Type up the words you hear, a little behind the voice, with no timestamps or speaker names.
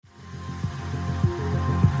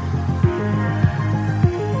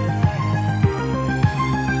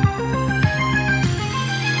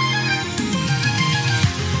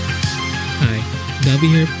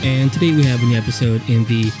Javi here, and today we have a new episode in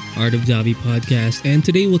the Art of Javi podcast. And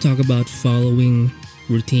today we'll talk about following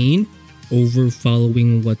routine over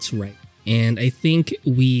following what's right. And I think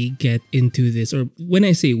we get into this, or when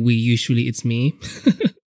I say we, usually it's me.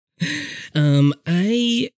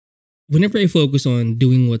 I whenever I focus on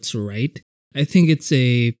doing what's right, I think it's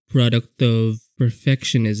a product of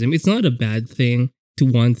perfectionism. It's not a bad thing to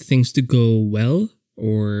want things to go well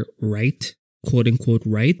or right, quote unquote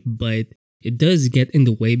right, but it does get in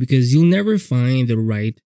the way because you'll never find the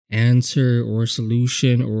right answer or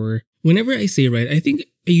solution. Or whenever I say right, I think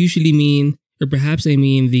I usually mean, or perhaps I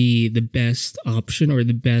mean the best option or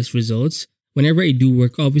the best results. Whenever I do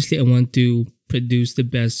work, obviously I want to produce the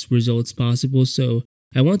best results possible. So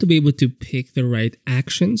I want to be able to pick the right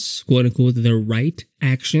actions, quote unquote, the right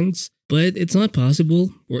actions, but it's not possible.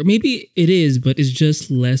 Or maybe it is, but it's just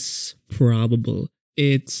less probable.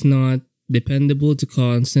 It's not dependable to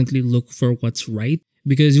constantly look for what's right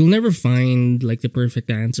because you'll never find like the perfect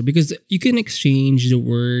answer, because you can exchange the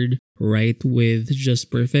word right with just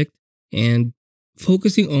perfect. And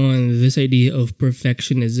focusing on this idea of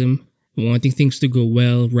perfectionism, wanting things to go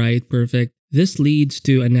well, right, perfect, this leads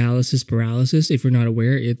to analysis paralysis. If you're not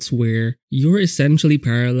aware, it's where you're essentially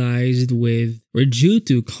paralyzed with or due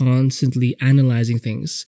to constantly analyzing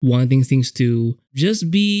things, wanting things to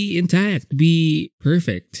just be intact, be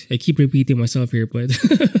perfect. I keep repeating myself here, but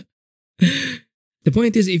the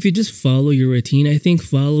point is, if you just follow your routine, I think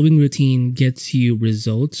following routine gets you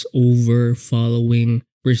results over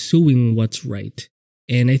pursuing what's right.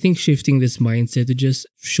 And I think shifting this mindset to just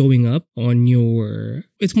showing up on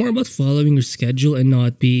it's more about following your schedule and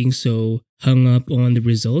not being so hung up on the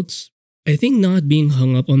results. I think not being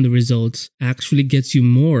hung up on the results actually gets you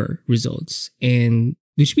more results. And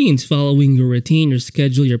which means following your routine, your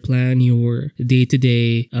schedule, your plan, your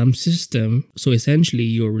day-to-day system. So essentially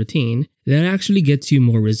your routine, that actually gets you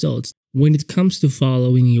more results. When it comes to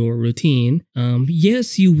following your routine,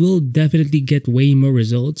 yes, you will definitely get way more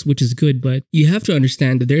results, which is good, but you have to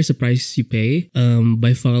understand that there's a price you pay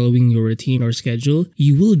by following your routine or schedule.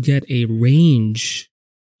 You will get a range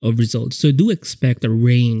of results. So do expect a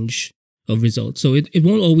range of results. So it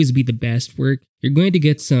won't always be the best work. You're going to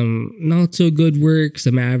get some not so good work,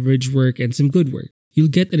 some average work, and some good work. You'll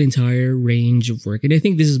get an entire range of work. And I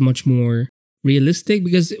think this is much more realistic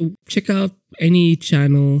because check out any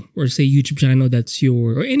channel or say YouTube channel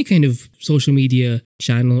or any kind of social media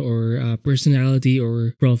channel or personality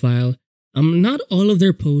or profile. Not all of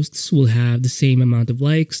their posts will have the same amount of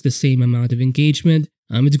likes, the same amount of engagement.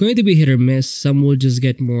 It's going to be hit or miss. Some will just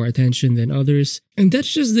get more attention than others. And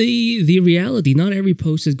that's just the reality. Not every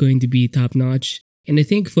post is going to be top notch. And I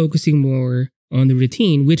think focusing more on the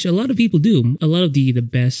routine, which a lot of people do, a lot of the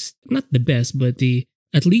best, not the best, but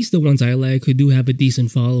at least the ones I like who do have a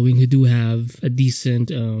decent following, who do have a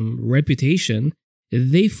decent reputation,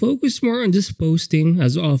 they focus more on just posting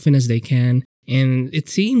as often as they can. And it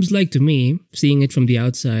seems like to me, seeing it from the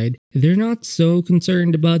outside, they're not so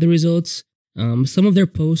concerned about the results. Some of their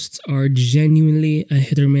posts are genuinely a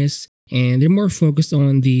hit or miss, and they're more focused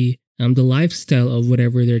on the lifestyle of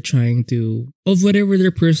whatever whatever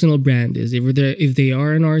their personal brand is. If they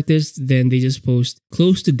are an artist, then they just post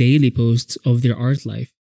close to daily posts of their art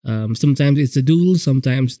life. Sometimes it's a doodle,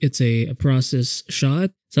 sometimes it's a process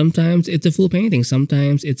shot, sometimes it's a full painting,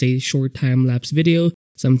 sometimes it's a short time-lapse video,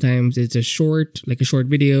 sometimes it's a short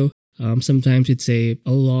video, sometimes it's a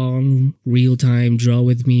long real-time draw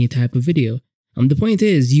with me type of video. The point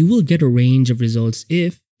is, you will get a range of results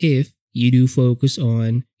if you do focus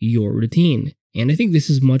on your routine. And I think this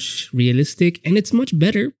is much realistic and it's much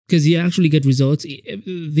better because you actually get results.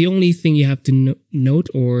 The only thing you have to note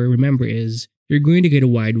or remember is you're going to get a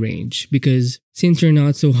wide range because since you're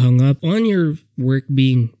not so hung up on your work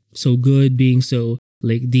being so good, being so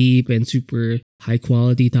like deep and super high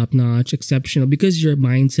quality, top notch, exceptional, because your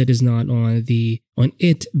mindset is not on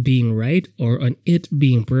it being right or on it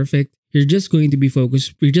being perfect. You're just going to be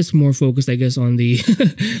focused. You're just more focused, I guess, on the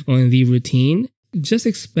on the routine. Just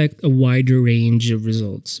expect a wider range of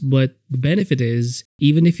results. But the benefit is,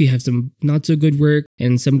 even if you have some not so good work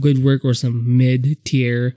and some good work or some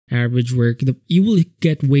mid-tier average work, you will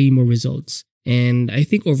get way more results. And I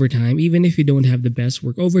think over time, even if you don't have the best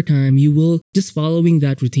work, over time, you will just following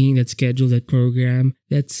that routine, that schedule, that program,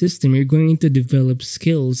 that system, you're going to develop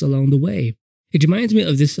skills along the way. It reminds me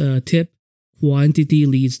of this tip, quantity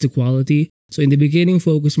leads to quality. So in the beginning,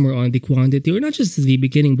 focus more on the quantity, or not just the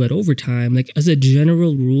beginning, but over time, like as a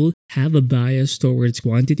general rule, have a bias towards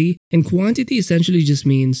quantity. And quantity essentially just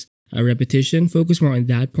means a repetition. Focus more on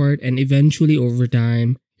that part, and eventually over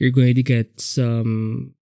time, you're going to get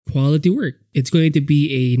some quality work. It's going to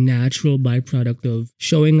be a natural byproduct of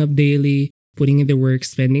showing up daily, putting in the work,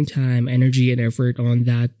 spending time, energy, and effort on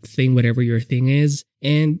that thing, whatever your thing is.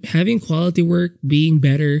 And having quality work, being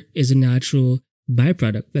better, is a natural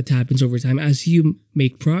byproduct that happens over time. As you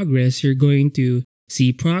make progress, you're going to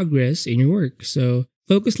see progress in your work. So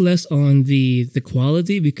focus less on the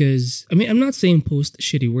quality, because I mean, I'm not saying post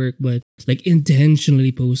shitty work, but like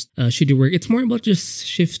intentionally post shitty work. It's more about just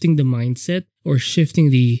shifting the mindset, or shifting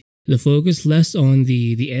the focus less on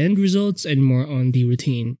the end results and more on the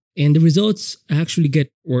routine. And the results actually get,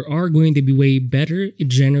 or are going to be, way better,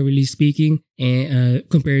 generally speaking, and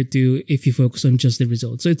compared to if you focus on just the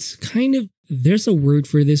results. So it's kind of, there's a word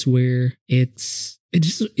for this where it's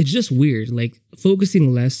just weird. Like,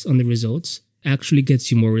 focusing less on the results actually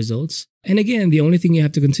gets you more results. And again, the only thing you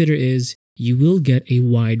have to consider is you will get a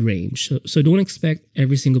wide range. So don't expect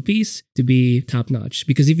every single piece to be top notch,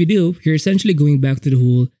 because if you do, you're essentially going back to the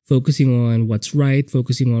whole focusing on what's right,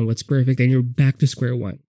 focusing on what's perfect, and you're back to square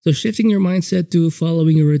one. So shifting your mindset to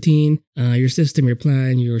following your routine, your system, your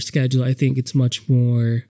plan, your schedule, I think it's much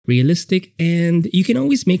more realistic, and you can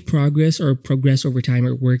always make progress over time,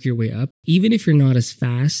 or work your way up. Even if you're not as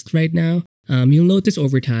fast right now, you'll notice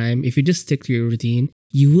over time, if you just stick to your routine,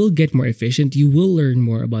 you will get more efficient. You will learn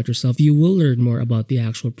more about yourself. You will learn more about the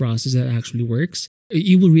actual process that actually works.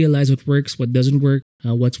 You will realize what works, what doesn't work,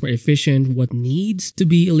 what's more efficient, what needs to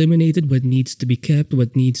be eliminated, what needs to be kept,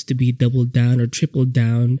 what needs to be doubled down or tripled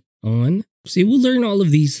down on. So you will learn all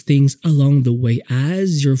of these things along the way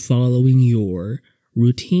as you're following your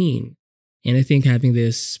routine. And I think having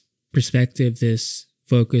this perspective, this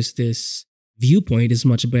focus, this viewpoint is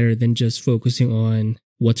much better than just focusing on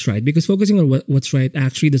what's right. Because focusing on what's right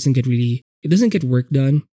actually doesn't get work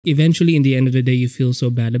done. Eventually, in the end of the day, you feel so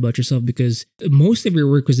bad about yourself, because most of your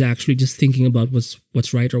work was actually just thinking about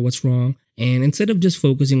what's right or what's wrong. And instead of just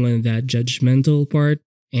focusing on that judgmental part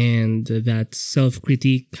and that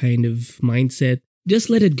self-critique kind of mindset, just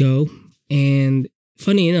let it go. And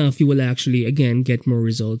funny enough, you will actually, again, get more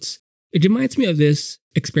results. It reminds me of this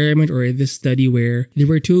experiment, or this study, where there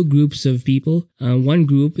were two groups of people. One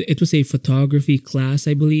group, it was a photography class,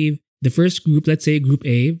 I believe. The first group, let's say Group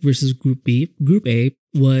A versus Group B. Group A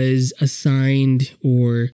was assigned,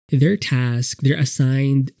 or their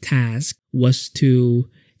assigned task was to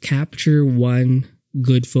capture one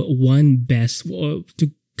to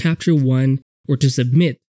capture one, or to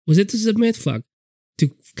submit. Was it to submit? Fuck. To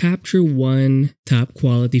capture one top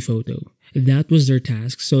quality photo. That was their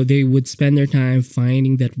task. So they would spend their time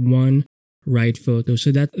finding that one right photo.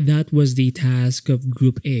 So that was the task of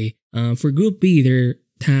Group A. For Group B, their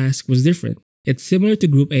task was different. It's similar to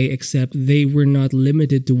Group A, except they were not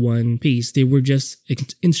limited to one piece. They were just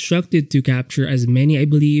instructed to capture as many, I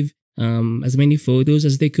believe, as many photos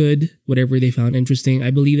as they could, whatever they found interesting.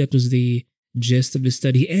 I believe that was the gist of the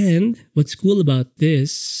study. And what's cool about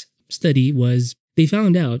this study was they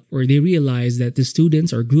found out, or they realized, that the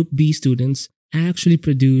students, or Group B students, actually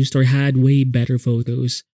produced or had way better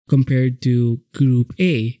photos compared to Group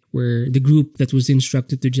A, where the group that was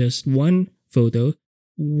instructed to just one photo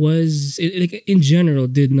was, in general,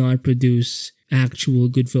 did not produce actual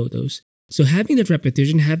good photos. So having that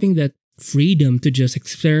repetition, having that freedom to just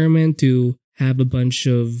experiment, to have a bunch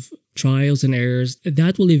of trials and errors,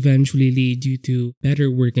 that will eventually lead you to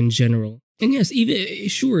better work in general. And yes, even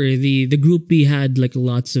sure, the Group B had like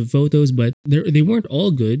lots of photos, but they weren't all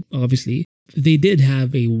good, obviously. They did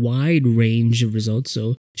have a wide range of results.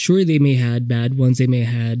 So sure, they may have had bad ones, they may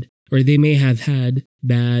have had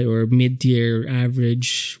bad or mid-tier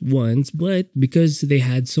average ones, but because they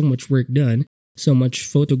had so much work done, so much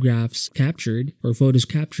photographs captured, or photos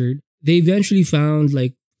captured, they eventually found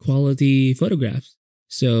like quality photographs.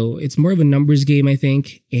 So it's more of a numbers game, I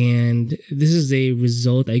think. And this is a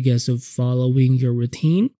result, I guess, of following your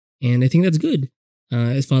routine. And I think that's good.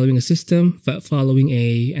 It's following a system, following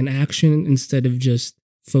an action, instead of just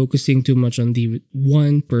focusing too much on the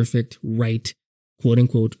one perfect right, quote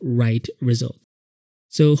unquote, right result.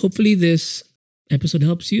 So hopefully this episode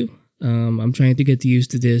helps you. I'm trying to get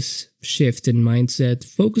used to this shift in mindset,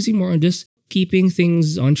 focusing more on just keeping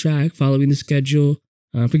things on track, following the schedule.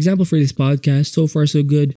 For example, for this podcast, so far so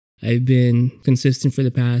good. I've been consistent for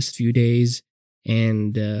the past few days,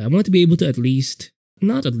 and I want to be able to I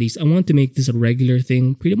want to make this a regular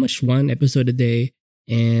thing, pretty much one episode a day.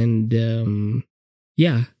 And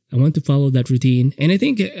I want to follow that routine. And I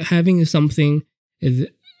think having something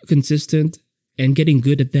consistent and getting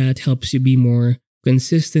good at that helps you be more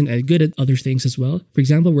consistent and good at other things as well. For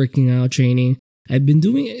example, working out, training. I've been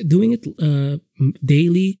doing it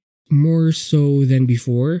daily, more so than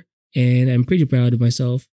before, and I'm pretty proud of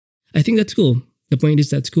myself. I think that's cool. The point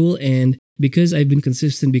is that's cool. And because I've been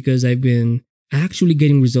consistent, because I've been actually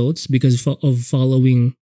getting results because of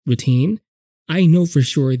following routine, I know for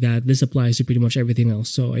sure that this applies to pretty much everything else.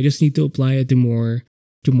 So I just need to apply it to more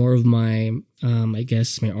of my I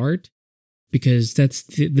guess my art, because that's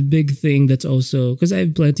the big thing. That's also because I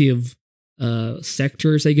have plenty of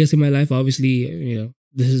sectors, I guess, in my life. Obviously,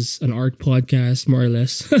 this is an art podcast, more or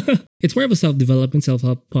less. It's more of a self-development,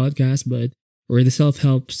 self-help podcast, but or the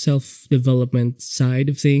self-help, self-development side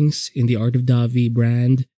of things in the Art of Davi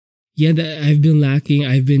brand. Yeah, I've been lacking.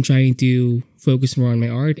 I've been trying to focus more on my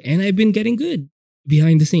art, and I've been getting good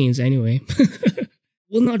behind the scenes anyway.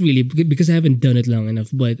 Well, not really, because I haven't done it long enough,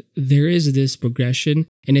 but there is this progression,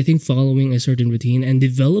 and I think following a certain routine and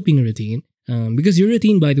developing a routine, because your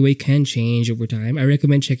routine, by the way, can change over time. I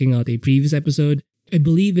recommend checking out a previous episode. I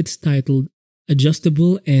believe it's titled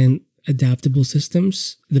Adjustable and Adaptable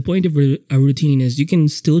Systems. The point of a routine is you can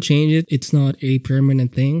still change it. It's not a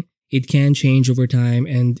permanent thing. It can change over time,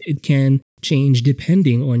 and it can change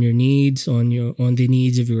depending on your needs, on the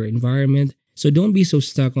needs of your environment. So don't be so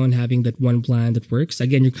stuck on having that one plan that works.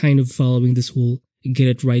 Again, you're kind of following this whole get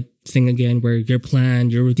it right thing again, where your plan,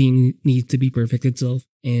 your routine needs to be perfect itself.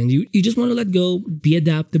 And you just want to let go, be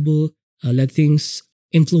adaptable, let things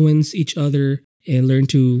influence each other, and learn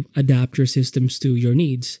to adapt your systems to your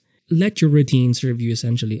needs. Let your routine serve you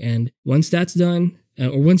essentially. And once that's done,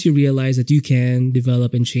 or once you realize that you can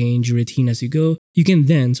develop and change your routine as you go, you can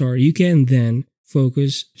then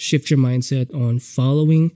focus, shift your mindset on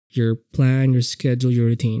following your plan, your schedule, your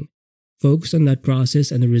routine. Focus on that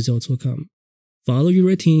process and the results will come. Follow your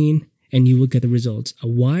routine and you will get the results. A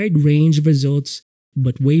wide range of results,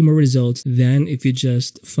 but way more results than if you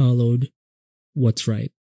just followed what's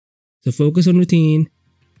right. So focus on routine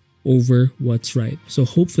over what's right. So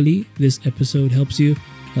hopefully this episode helps you.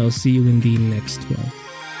 I'll see you in the next one.